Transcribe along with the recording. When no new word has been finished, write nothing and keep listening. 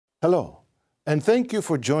Hello, and thank you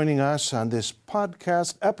for joining us on this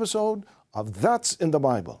podcast episode of That's in the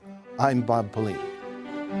Bible. I'm Bob Pauline.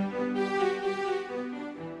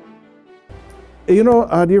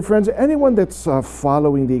 Dear friends, anyone that's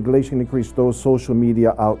following the Iglesia Ni Cristo social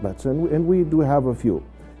media outlets, and we do have a few,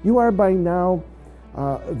 you are by now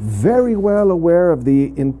very well aware of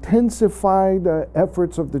the intensified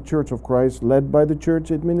efforts of the Church of Christ, led by the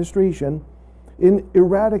church administration, in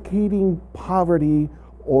eradicating poverty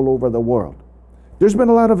all over the world. There's been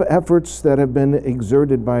a lot of efforts that have been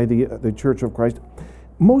exerted by the Church of Christ,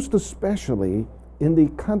 most especially in the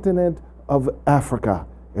continent of Africa,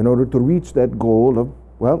 in order to reach that goal of,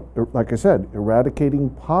 well, like I said,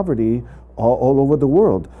 eradicating poverty all over the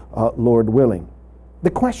world, Lord willing.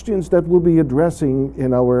 The questions that we'll be addressing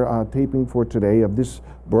in our taping for today of this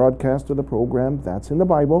broadcast of the program, That's in the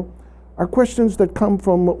Bible, are questions that come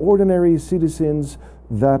from ordinary citizens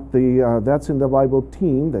that the That's in the Bible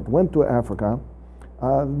team that went to Africa.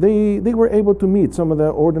 They were able to meet some of the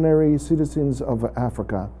ordinary citizens of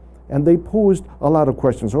Africa, and they posed a lot of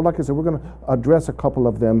questions. So like I said, we're going to address a couple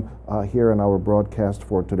of them here in our broadcast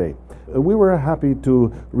for today. We were happy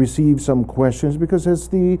to receive some questions because as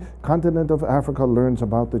the continent of Africa learns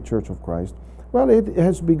about the Church of Christ, well, it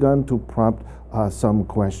has begun to prompt some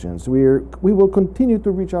questions. We will continue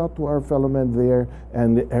to reach out to our fellow men there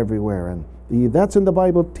and everywhere. And the That's in the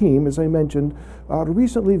Bible team, as I mentioned,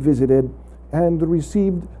 recently visited and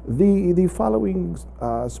received the following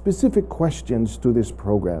specific questions to this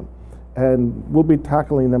program. And we'll be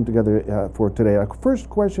tackling them together for today. Our first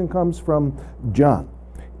question comes from John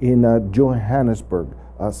in Johannesburg,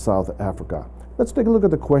 South Africa. Let's take a look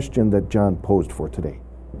at the question that John posed for today.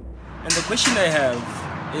 And the question I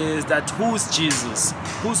have is that who's Jesus?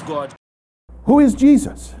 Who's God? Who is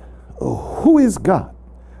Jesus? Who is God?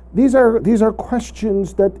 These are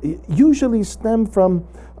questions that usually stem from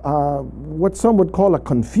what some would call a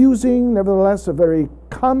confusing, nevertheless a very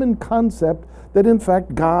common concept that in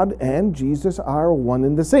fact God and Jesus are one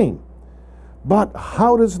and the same. But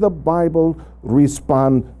how does the Bible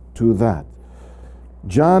respond to that?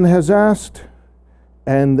 John has asked,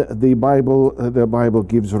 and the Bible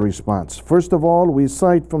gives a response. First of all, we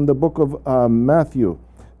cite from the book of Matthew,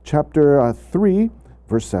 chapter 3,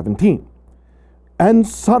 verse 17. And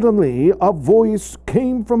suddenly a voice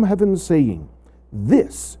came from heaven saying,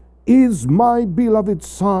 "This is my beloved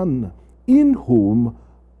Son, in whom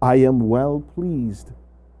I am well pleased."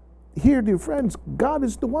 Here, dear friends, God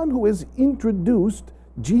is the one who has introduced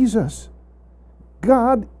Jesus.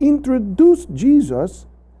 God introduced Jesus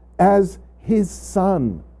as his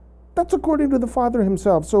Son. That's according to the Father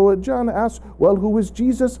himself. So John asks, well, who is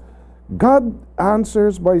Jesus? God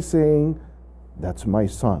answers by saying, "That's my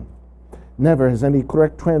Son." Never has any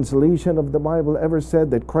correct translation of the Bible ever said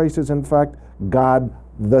that Christ is in fact God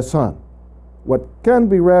the Son. What can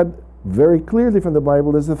be read very clearly from the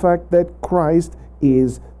Bible is the fact that Christ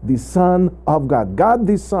is the Son of God. God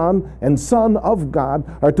the Son and Son of God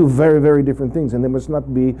are two very, very different things, and they must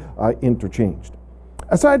not be interchanged.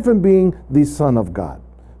 Aside from being the Son of God,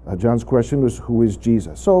 John's question was, who is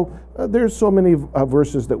Jesus? So there's so many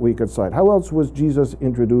verses that we could cite. How else was Jesus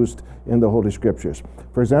introduced in the Holy Scriptures?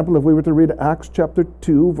 For example, if we were to read Acts chapter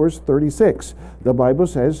 2, verse 36, the Bible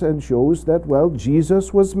says and shows that, well,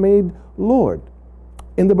 Jesus was made Lord.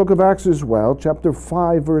 In the book of Acts as well, chapter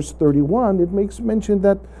 5, verse 31, it makes mention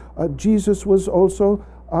that Jesus was also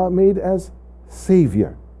made as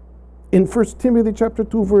Savior. In 1 Timothy chapter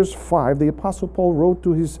 2, verse 5, the Apostle Paul wrote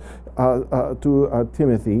to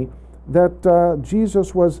Timothy that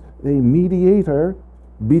Jesus was a mediator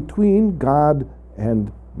between God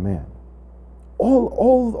and man.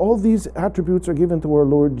 All these attributes are given to our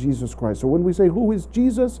Lord Jesus Christ. So when we say, who is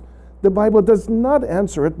Jesus? The Bible does not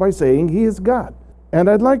answer it by saying he is God. And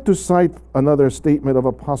I'd like to cite another statement of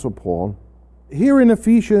Apostle Paul. Here in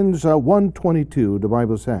Ephesians 1:22, the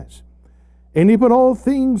Bible says, "And he put all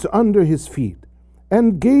things under his feet,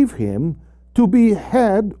 and gave him to be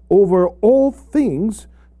head over all things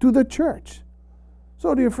to the church."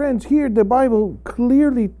 So, dear friends, here the Bible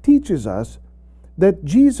clearly teaches us that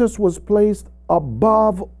Jesus was placed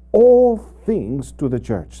above all things to the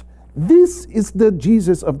church. This is the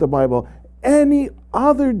Jesus of the Bible. Any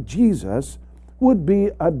other Jesus would be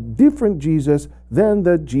a different Jesus than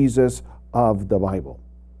the Jesus of the Bible.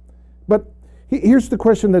 But here's the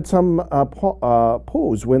question that some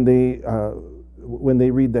pose when they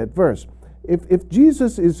read that verse. If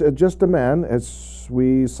Jesus is just a man, as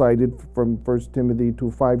we cited from 1 Timothy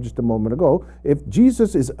 2:5 just a moment ago, if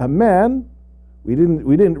Jesus is a man, we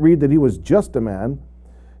didn't read that he was just a man,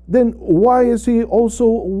 then why is he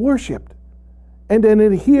also worshipped? And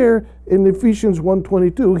then here in Ephesians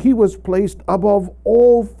 1:22, he was placed above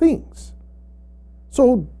all things.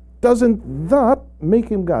 So doesn't that make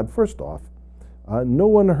him God? First off, no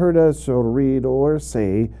one heard us or read or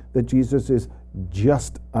say that Jesus is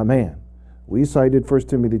just a man. We cited 1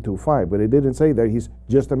 Timothy 2:5, but it didn't say that he's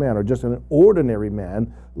just a man or just an ordinary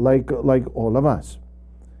man like all of us.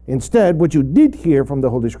 Instead, what you did hear from the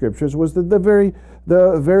Holy Scriptures was that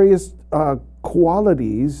the various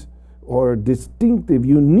qualities or distinctive,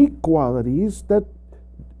 unique qualities that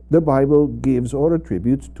the Bible gives or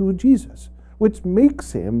attributes to Jesus, which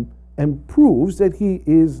makes him and proves that he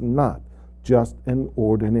is not just an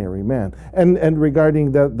ordinary man. And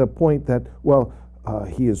regarding the point that,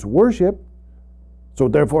 he is worshipped, so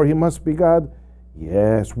therefore he must be God.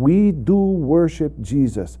 Yes, we do worship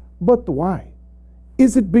Jesus. But why?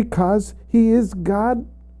 Is it because he is God?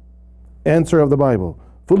 Answer of the Bible.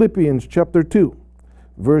 Philippians chapter 2,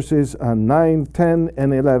 verses 9, 10,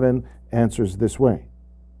 and 11 answers this way.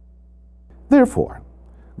 Therefore,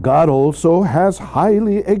 God also has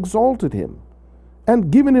highly exalted him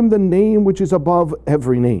and given him the name which is above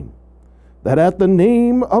every name, that at the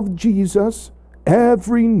name of Jesus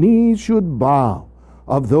every knee should bow,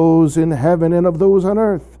 of those in heaven and of those on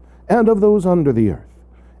earth and of those under the earth,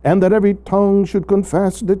 and that every tongue should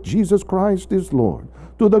confess that Jesus Christ is Lord,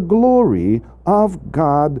 to the glory of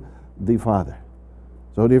God the Father.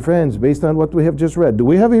 So, dear friends, based on what we have just read, do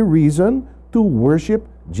we have a reason to worship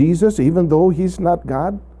Jesus even though he's not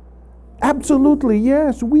God? Absolutely,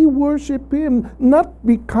 yes. We worship him not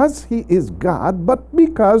because he is God, but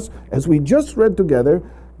because, as we just read together,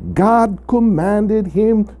 God commanded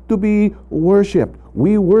him to be worshipped.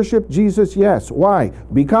 We worship Jesus, yes. Why?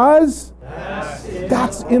 Because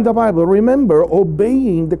that's in the Bible. Remember,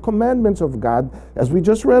 obeying the commandments of God, as we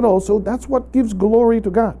just read also, that's what gives glory to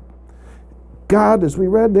God. God, as we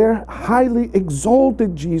read there, highly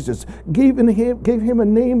exalted Jesus, gave him a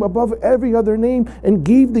name above every other name, and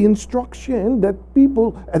gave the instruction that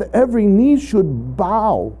people at every knee should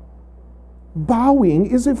bow. Bowing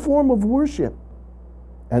is a form of worship.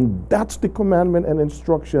 And that's the commandment and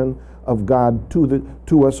instruction of God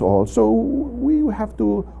to us all. So we have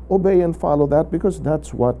to obey and follow that, because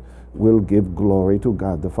that's what will give glory to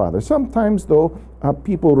God the Father. Sometimes, though,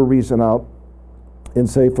 people will reason out and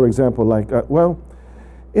say, for example, like,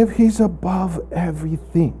 if he's above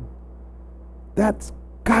everything, that's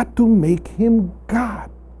got to make him God.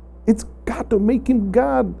 It's got to make him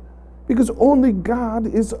God, because only God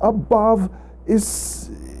is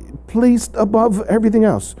placed above everything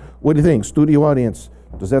else. What do you think, studio audience?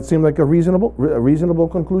 Does that seem like a reasonable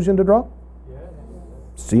conclusion to draw?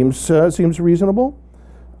 Yes. Seems reasonable.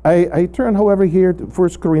 I turn, however, here to 1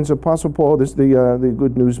 Corinthians. Apostle Paul, this is the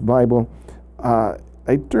Good News Bible.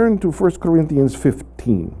 I turn to 1 Corinthians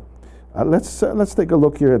 15. Let's take a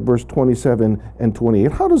look here at verse 27 and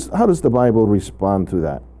 28. How does the Bible respond to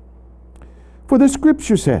that? For the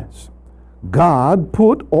Scripture says, God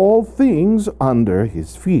put all things under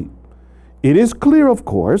his feet. It is clear, of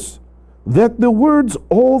course, that the words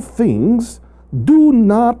all things do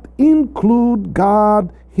not include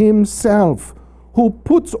God himself, who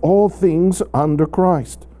puts all things under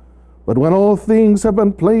Christ. But when all things have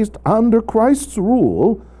been placed under Christ's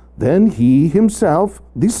rule, then he himself,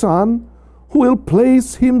 the Son, will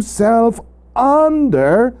place himself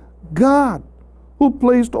under God, who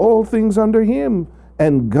placed all things under him,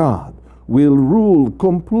 and God will rule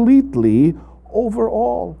completely over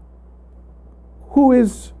all. Who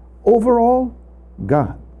is over all?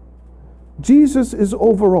 God. Jesus is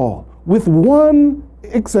over all, with one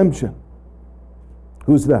exemption.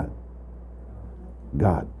 Who's that?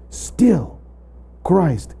 God. Still,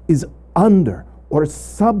 Christ is under or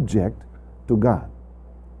subject to God.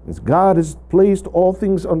 As God has placed all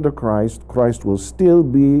things under Christ, Christ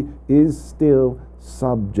is still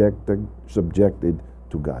subjected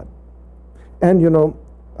to God. And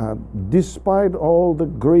despite all the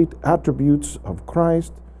great attributes of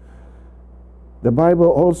Christ, the Bible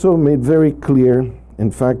also made very clear,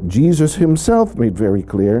 in fact, Jesus himself made very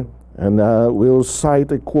clear, and we'll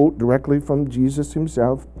cite a quote directly from Jesus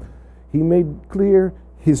himself. He made clear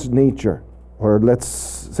his nature, or let's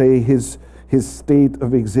say his state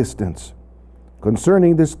of existence.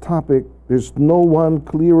 Concerning this topic, there's no one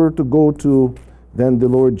clearer to go to than the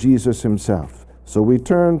Lord Jesus himself. So we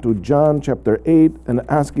turn to John chapter 8 and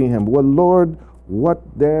asking him, well, Lord, what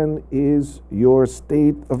then is your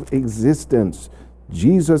state of existence?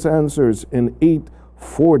 Jesus answers in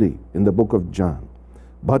 8:40 in the book of John.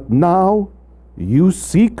 But now you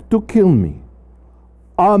seek to kill me,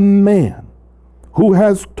 a man who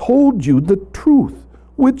has told you the truth,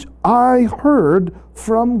 which I heard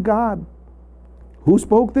from God. Who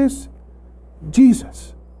spoke this?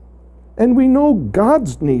 Jesus. And we know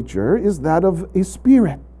God's nature is that of a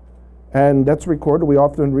spirit. And that's recorded. We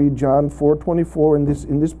often read John 4:24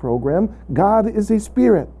 in this program. God is a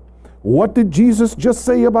spirit. What did Jesus just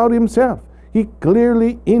say about himself? He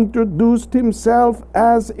clearly introduced himself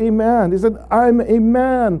as a man. He said, I'm a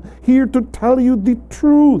man here to tell you the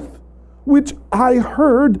truth, which I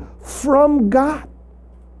heard from God.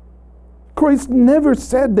 Christ never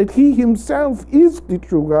said that he himself is the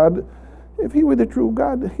true God. If he were the true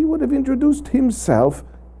God, he would have introduced himself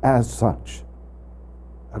as such,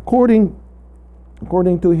 according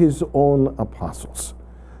to his own apostles.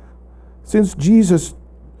 Since Jesus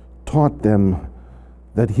taught them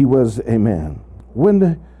that he was a man, when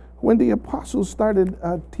the apostles started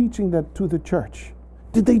teaching that to the church,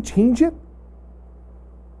 did they change it?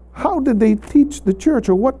 How did they teach the church,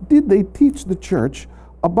 or what did they teach the church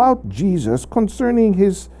about Jesus concerning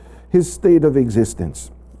his state of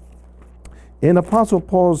existence? In Apostle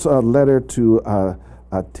Paul's letter to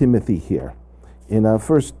Timothy here, in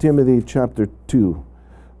 1 Timothy chapter 2,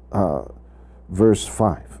 verse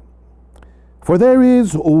 5, for there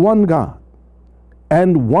is one God,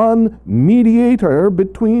 and one mediator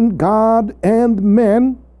between God and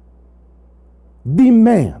men, the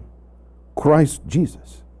man, Christ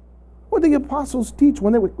Jesus. What the apostles teach,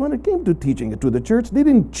 when it came to teaching it to the church, they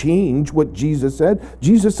didn't change what Jesus said.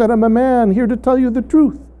 Jesus said, I'm a man here to tell you the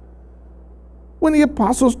truth. When the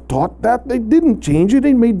apostles taught that, they didn't change it.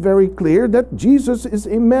 They made very clear that Jesus is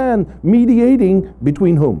a man mediating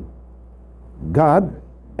between whom? God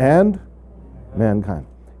and mankind.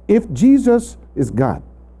 If Jesus is God,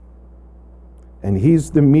 and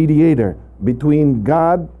he's the mediator between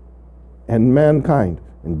God and mankind,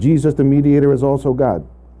 and Jesus the mediator is also God,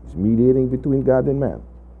 he's mediating between God and man,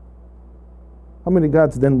 how many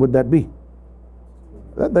gods then would that be?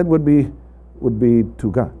 That would be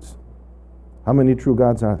two gods. How many true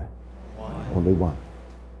gods are there? One. Only one.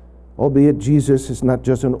 Albeit Jesus is not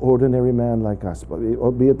just an ordinary man like us, but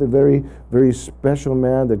albeit the very, very special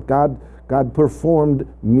man that God performed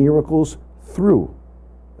miracles through.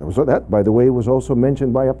 That, by the way, was also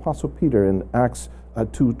mentioned by Apostle Peter in Acts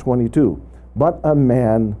 2:22. But a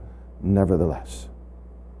man nevertheless.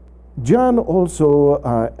 John also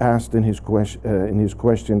asked in his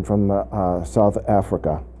question from South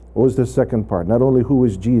Africa, what was the second part? Not only who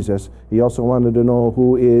is Jesus, he also wanted to know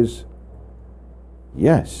who is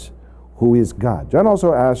God. John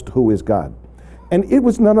also asked who is God. And it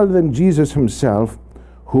was none other than Jesus himself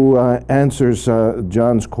who answers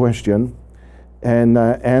John's question and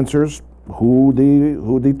answers who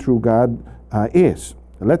the true God is.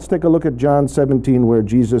 Let's take a look at John 17, where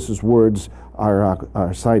Jesus' words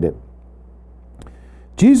are cited.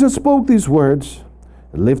 Jesus spoke these words,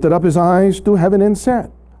 lifted up his eyes to heaven and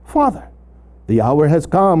said, Father, the hour has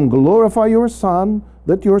come, glorify your Son,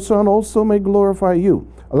 that your Son also may glorify you.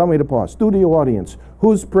 Allow me to pause. Studio audience,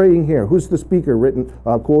 who's praying here? Who's the speaker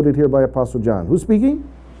quoted here by Apostle John? Who's speaking?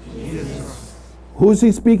 Jesus. Who's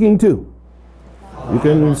he speaking to? You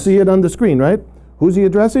can see it on the screen, right? Who's he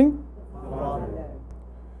addressing? Father.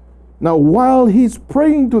 Now, while he's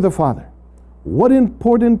praying to the Father, what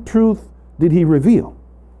important truth did he reveal?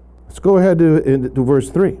 Let's go ahead to verse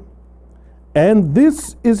 3. And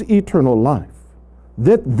this is eternal life,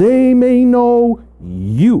 that they may know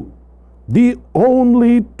you, the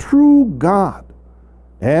only true God,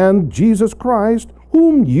 and Jesus Christ,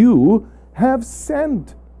 whom you have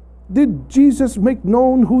sent. Did Jesus make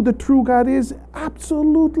known who the true God is?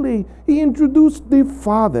 Absolutely. He introduced the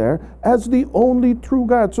Father as the only true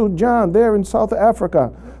God. So John, there in South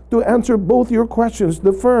Africa, to answer both your questions.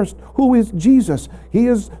 The first, who is Jesus? He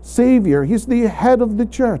is Savior. He's the head of the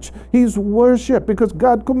church. He's worshipped because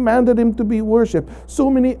God commanded him to be worshipped. So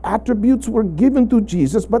many attributes were given to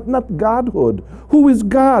Jesus, but not Godhood. Who is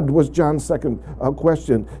God was John's second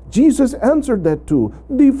question. Jesus answered that too.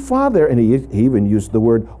 The Father, and he even used the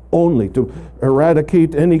word only to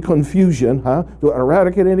eradicate any confusion. To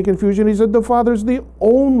eradicate any confusion, he said the Father is the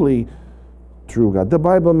only true God. The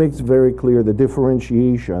Bible makes very clear the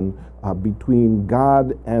differentiation between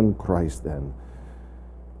God and Christ then.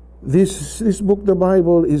 This book, the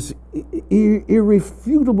Bible, is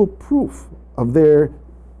irrefutable proof of their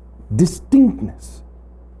distinctness.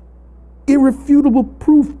 Irrefutable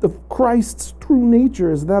proof of Christ's true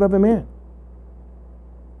nature as that of a man.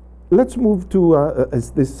 Let's move to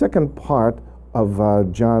the second part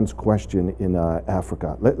of John's question in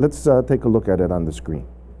Africa. Let's take a look at it on the screen.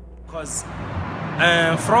 Because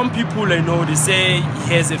from people I know, they say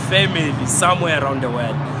he has a family somewhere around the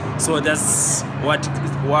world. So that's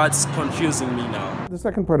what's confusing me now. The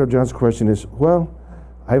second part of John's question is, well,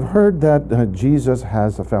 I've heard that Jesus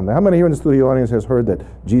has a family. How many here in the studio audience has heard that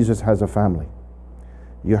Jesus has a family?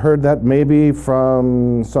 You heard that maybe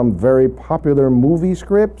from some very popular movie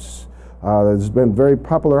scripts. There's been very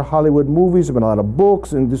popular Hollywood movies, there's been a lot of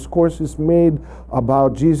books and discourses made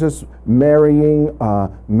about Jesus marrying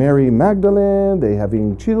Mary Magdalene, they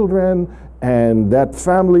having children, and that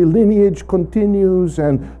family lineage continues,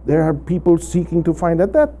 and there are people seeking to find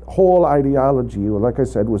that. That whole ideology, like I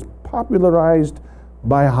said, was popularized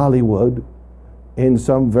by Hollywood in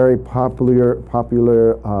some very popular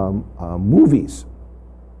movies.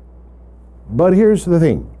 But here's the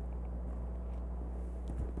thing.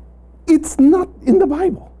 It's not in the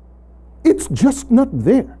Bible. It's just not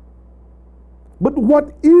there. But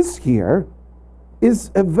what is here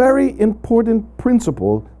is a very important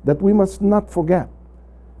principle that we must not forget.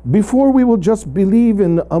 Before we will just believe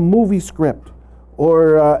in a movie script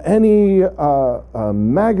or any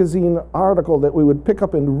magazine article that we would pick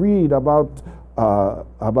up and read about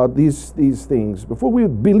these things, before we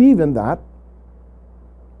believe in that,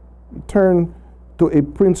 turn to a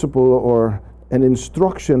principle or an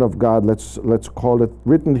instruction of God, let's call it,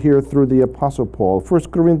 written here through the Apostle Paul.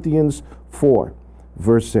 1 Corinthians 4,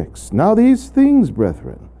 verse 6. Now these things,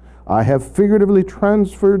 brethren, I have figuratively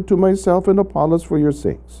transferred to myself and Apollos for your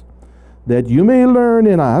sakes, that you may learn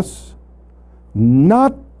in us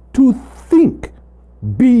not to think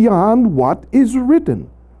beyond what is written,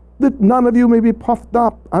 that none of you may be puffed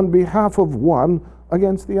up on behalf of one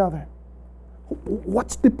against the other.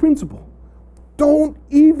 What's the principle? Don't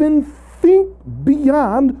even think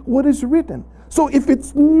beyond what is written. So if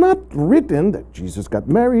it's not written that Jesus got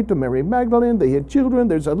married to Mary Magdalene, they had children,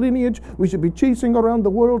 there's a lineage, we should be chasing around the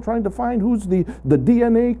world trying to find who's the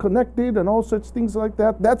DNA connected and all such things like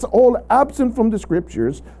that. That's all absent from the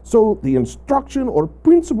scriptures. So the instruction or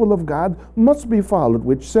principle of God must be followed,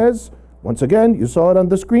 which says, once again, you saw it on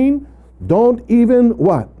the screen, don't even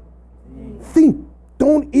what? Think.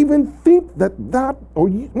 Don't even think that, or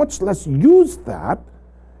much less use that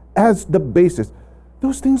as the basis.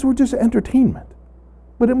 Those things were just entertainment.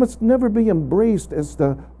 But it must never be embraced as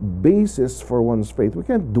the basis for one's faith. We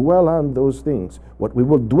can't dwell on those things. What we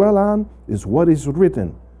will dwell on is what is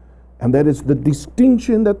written. And that is the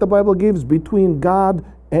distinction that the Bible gives between God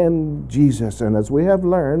and Jesus. And as we have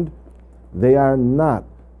learned, they are not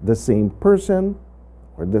the same person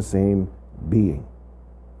or the same being.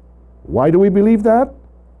 Why do we believe that?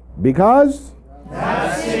 Because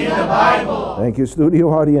that's in the Bible. Thank you,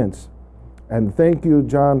 studio audience. And thank you,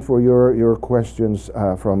 John, for your questions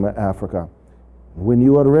from Africa. When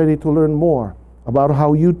you are ready to learn more about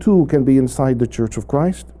how you too can be inside the Church of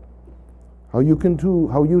Christ, how you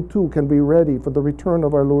too can be ready for the return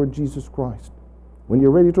of our Lord Jesus Christ. When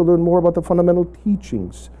you're ready to learn more about the fundamental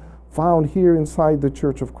teachings found here inside the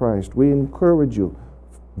Church of Christ, we encourage you.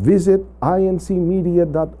 Visit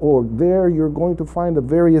incmedia.org. There you're going to find a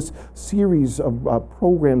various series of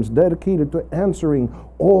programs dedicated to answering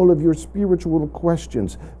all of your spiritual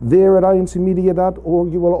questions. There at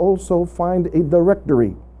incmedia.org you will also find a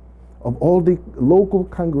directory of all the local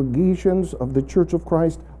congregations of the Church of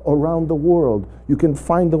Christ around the world. You can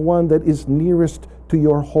find the one that is nearest to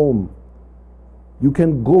your home. You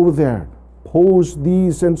can go there, pose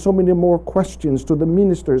these and so many more questions to the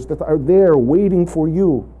ministers that are there waiting for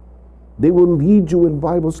you. They will lead you in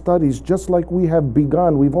Bible studies just like we have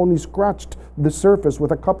begun. We've only scratched the surface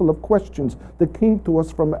with a couple of questions that came to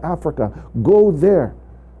us from Africa. Go there,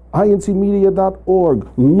 incmedia.org.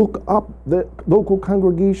 Look up the local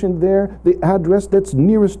congregation there, the address that's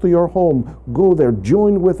nearest to your home. Go there,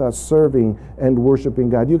 join with us serving and worshiping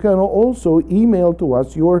God. You can also email to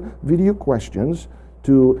us your video questions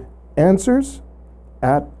to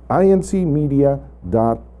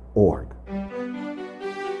answers@incmedia.org.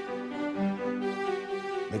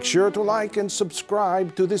 Make sure to like and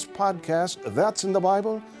subscribe to this podcast, That's in the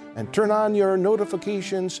Bible, and turn on your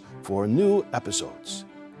notifications for new episodes.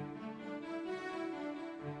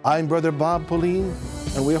 I'm Brother Bob Pauline,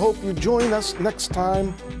 and we hope you join us next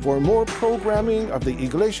time for more programming of the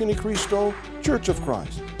Iglesia Ni Cristo Church of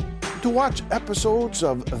Christ. To watch episodes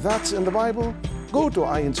of That's in the Bible, go to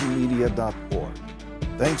incmedia.org.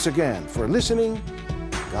 Thanks again for listening.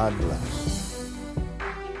 God bless.